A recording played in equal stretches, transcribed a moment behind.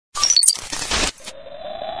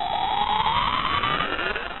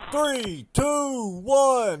3, 2,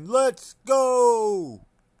 1, let's go!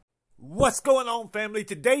 What's going on, family?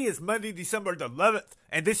 Today is Monday, December the 11th,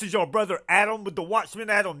 and this is your brother Adam with the Watchman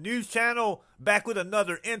Adam News Channel, back with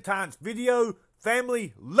another End Times video.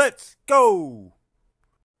 Family, let's go!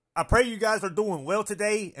 I pray you guys are doing well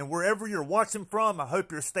today, and wherever you're watching from, I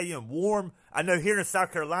hope you're staying warm. I know here in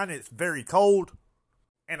South Carolina it's very cold.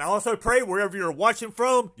 And I also pray wherever you're watching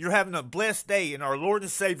from, you're having a blessed day in our Lord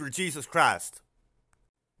and Savior Jesus Christ.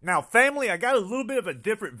 Now, family, I got a little bit of a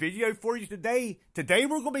different video for you today. Today,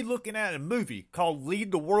 we're going to be looking at a movie called Leave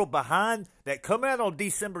the World Behind that come out on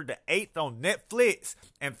December the 8th on Netflix.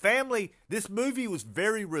 And family, this movie was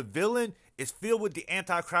very revealing. It's filled with the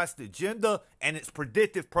antichrist agenda and it's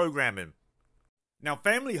predictive programming. Now,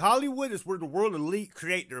 family, Hollywood is where the world elite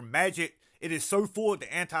create their magic. It is so full of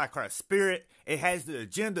the antichrist spirit. It has the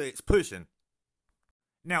agenda it's pushing.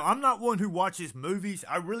 Now, I'm not one who watches movies.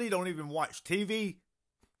 I really don't even watch TV.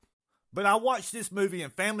 But I watched this movie,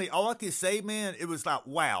 and family, all I can say, man, it was like,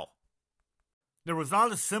 wow. There was a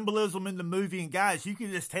lot of symbolism in the movie, and guys, you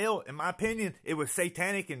can just tell, in my opinion, it was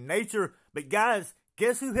satanic in nature. But guys,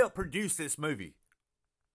 guess who helped produce this movie?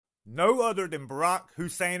 No other than Barack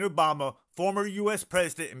Hussein Obama, former U.S.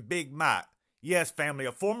 President and Big Mike. Yes, family,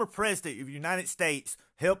 a former president of the United States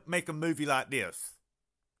helped make a movie like this.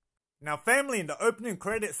 Now, family, in the opening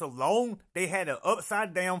credits alone, they had an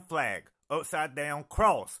upside-down flag, upside-down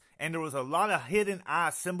cross, and there was a lot of hidden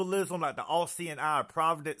eye symbolism like the all-seeing eye of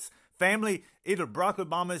providence. Family, either Barack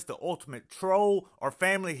Obama is the ultimate troll, or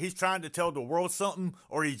family, he's trying to tell the world something,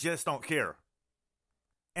 or he just don't care.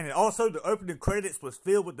 And also, the opening credits was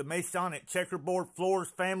filled with the Masonic checkerboard floors,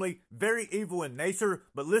 family. Very evil in nature.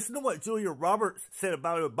 But listen to what Julia Roberts said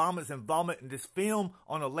about Obama's involvement in this film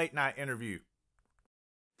on a late-night interview.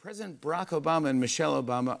 President Barack Obama and Michelle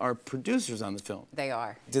Obama are producers on the film. They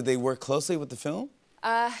are. Did they work closely with the film?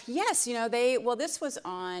 Yes, you know, this was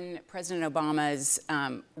on President Obama's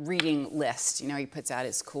reading list. You know, he puts out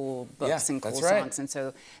his cool books and cool songs. And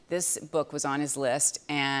so this book was on his list,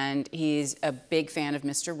 and he's a big fan of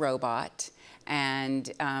Mr. Robot.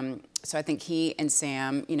 And so I think he and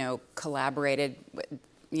Sam, you know, collaborated,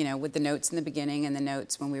 you know, with the notes in the beginning and the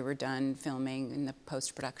notes when we were done filming in the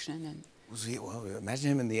post-production. And well, imagine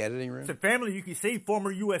him in the editing room. So, family, you can see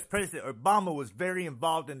former U.S. President Obama was very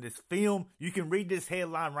involved in this film. You can read this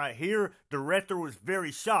headline right here. Director was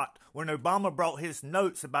very shocked when Obama brought his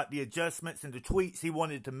notes about the adjustments and the tweaks he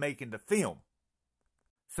wanted to make in the film.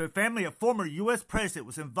 So, family, a former U.S. President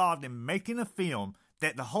was involved in making a film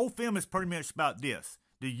that the whole film is pretty much about this.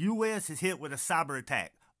 The U.S. is hit with a cyber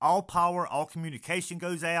attack. All power, all communication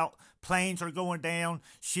goes out. Planes are going down.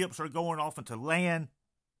 Ships are going off into land.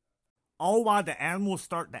 All while the animals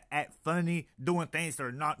start to act funny, doing things that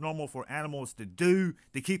are not normal for animals to do.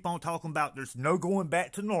 They keep on talking about there's no going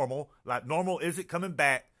back to normal, like normal isn't coming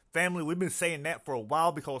back. Family, we've been saying that for a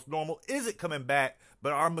while because normal isn't coming back,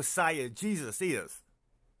 but our Messiah, Jesus, is.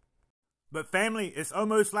 But family, it's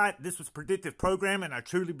almost like this was predictive programming. I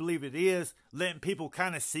truly believe it is, letting people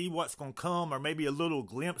kind of see what's going to come or maybe a little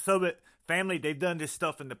glimpse of it. Family, they've done this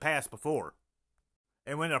stuff in the past before.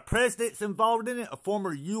 And when a president's involved in it, a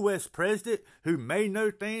former U.S. president who may know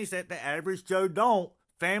things that the average Joe don't,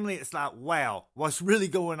 family, it's like, wow, what's really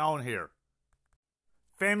going on here?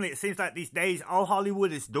 Family, it seems like these days all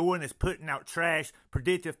Hollywood is doing is putting out trash,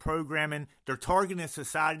 predictive programming. They're targeting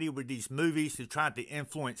society with these movies to try to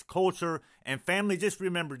influence culture. And family, just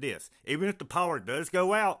remember this, even if the power does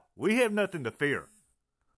go out, we have nothing to fear.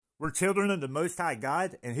 We're children of the Most High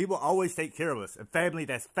God, and He will always take care of us. And family,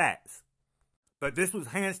 that's facts. But this was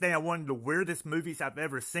hands down one of the weirdest movies I've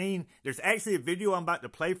ever seen. There's actually a video I'm about to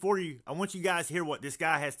play for you. I want you guys to hear what this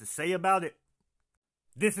guy has to say about it.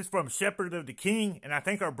 This is from Shepherd of the King, and I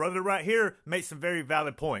think our brother right here makes some very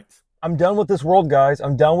valid points. I'm done with this world, guys.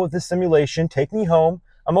 I'm done with this simulation. Take me home.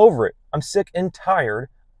 I'm over it. I'm sick and tired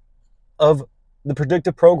of the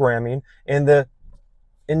predictive programming and the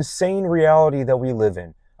insane reality that we live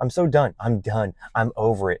in. I'm so done. I'm done. I'm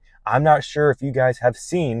over it. I'm not sure if you guys have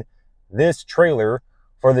seen this trailer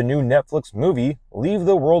for the new Netflix movie, Leave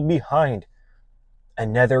the World Behind.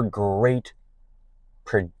 Another great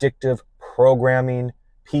predictive programming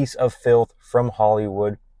piece of filth from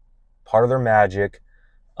Hollywood. Part of their magic.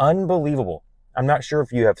 Unbelievable. I'm not sure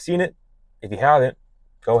if you have seen it. If you haven't,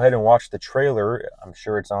 go ahead and watch the trailer. I'm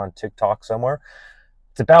sure it's on TikTok somewhere.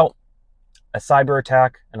 It's about a cyber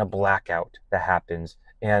attack and a blackout that happens.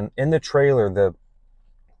 And in the trailer, the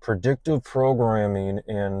predictive programming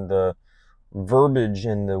and the verbiage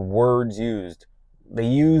and the words used, they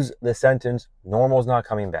use the sentence, normal's not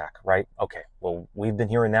coming back, right? Okay, well, we've been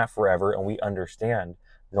hearing that forever and we understand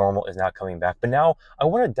normal is not coming back. But now I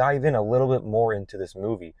want to dive in a little bit more into this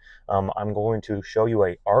movie. I'm going to show you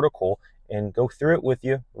an article and go through it with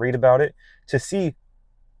you, read about it, to see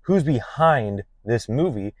who's behind this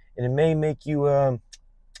movie, and it may make you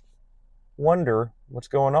wonder what's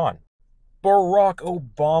going on. Barack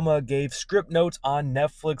Obama gave script notes on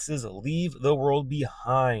Netflix's Leave the World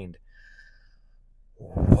Behind.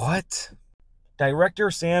 What? Director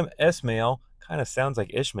Sam Esmail, kind of sounds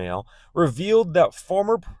like Ishmael, revealed that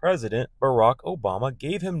former President Barack Obama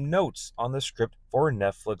gave him notes on the script for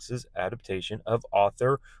Netflix's adaptation of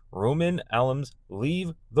author Ruman Alam's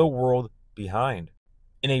Leave the World Behind.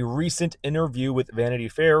 In a recent interview with Vanity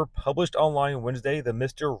Fair, published online Wednesday, the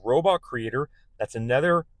Mr. Robot creator, that's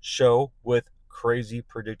another show with crazy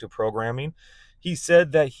predictive programming, he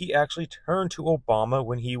said that he actually turned to Obama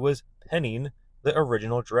when he was penning the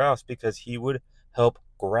original drafts because he would help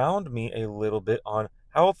ground me a little bit on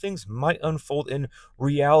how things might unfold in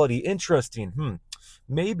reality. Interesting.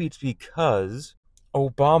 Maybe it's because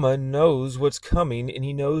Obama knows what's coming and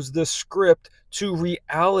he knows the script to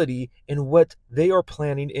reality and what they are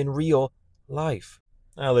planning in real life.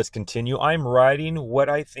 Now let's continue. I'm writing what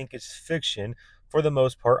I think is fiction. For the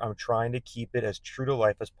most part, I'm trying to keep it as true to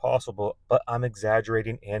life as possible, but I'm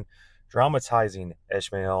exaggerating and dramatizing,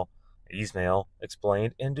 Ismail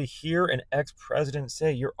explained. And to hear an ex-president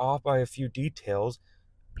say you're off by a few details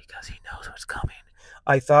because he knows what's coming,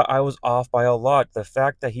 I thought I was off by a lot. The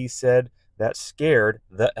fact that he said that scared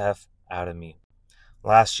the F out of me.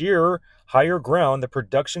 Last year, Higher Ground, the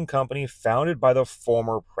production company founded by the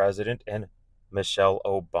former president and Michelle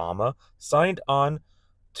Obama, signed on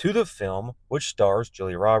to the film, which stars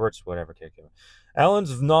Julia Roberts,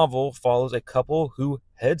 Allen's novel follows a couple who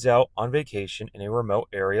heads out on vacation in a remote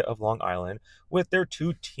area of Long Island with their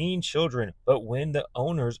 2 teen children, but when the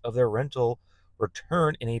owners of their rental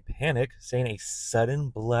return in a panic, saying a sudden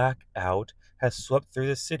blackout has swept through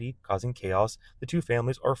the city, causing chaos, the 2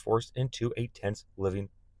 families are forced into a tense living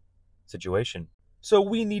situation. So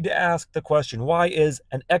we need to ask the question, why is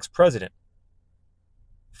an ex-president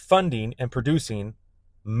funding and producing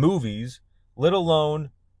movies, let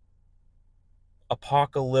alone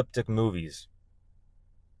apocalyptic movies,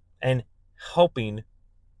 and helping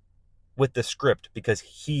with the script because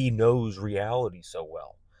he knows reality so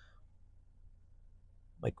well?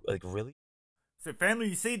 Like really? So family,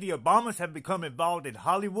 you see the Obamas have become involved in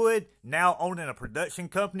Hollywood, now owning a production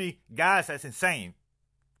company. Guys, that's insane.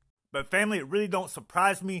 But family, it really don't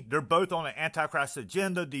surprise me. They're both on an antichrist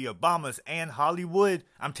agenda, the Obamas and Hollywood.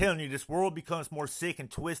 I'm telling you, this world becomes more sick and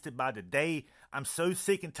twisted by the day. I'm so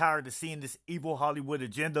sick and tired of seeing this evil Hollywood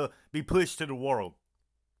agenda be pushed to the world.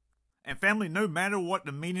 And family, no matter what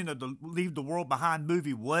the meaning of the Leave the World Behind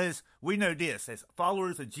movie was, we know this. As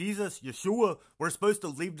followers of Jesus, Yeshua, we're supposed to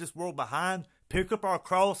leave this world behind, pick up our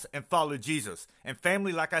cross, and follow Jesus. And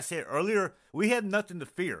family, like I said earlier, we have nothing to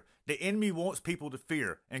fear. The enemy wants people to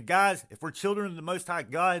fear. And guys, if we're children of the Most High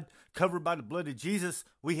God, covered by the blood of Jesus,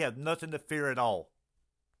 we have nothing to fear at all.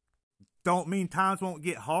 Don't mean times won't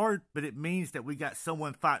get hard, but it means that we got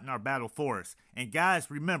someone fighting our battle for us. And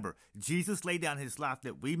guys, remember, Jesus laid down his life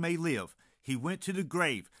that we may live. He went to the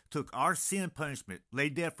grave, took our sin punishment, lay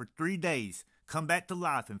dead for 3 days, come back to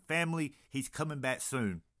life, and family, he's coming back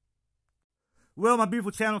soon. Well, my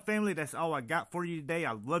beautiful channel family, that's all I got for you today.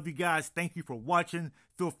 I love you guys. Thank you for watching.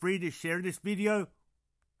 Feel free to share this video.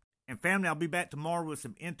 And family, I'll be back tomorrow with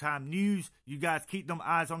some end time news. You guys keep them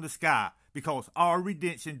eyes on the sky, because our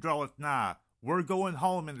redemption draweth nigh. We're going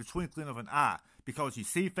home in the twinkling of an eye. Because you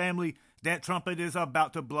see, family, that trumpet is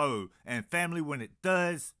about to blow. And family, when it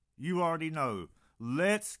does, you already know.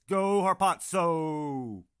 Let's go,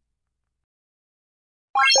 Harpazo!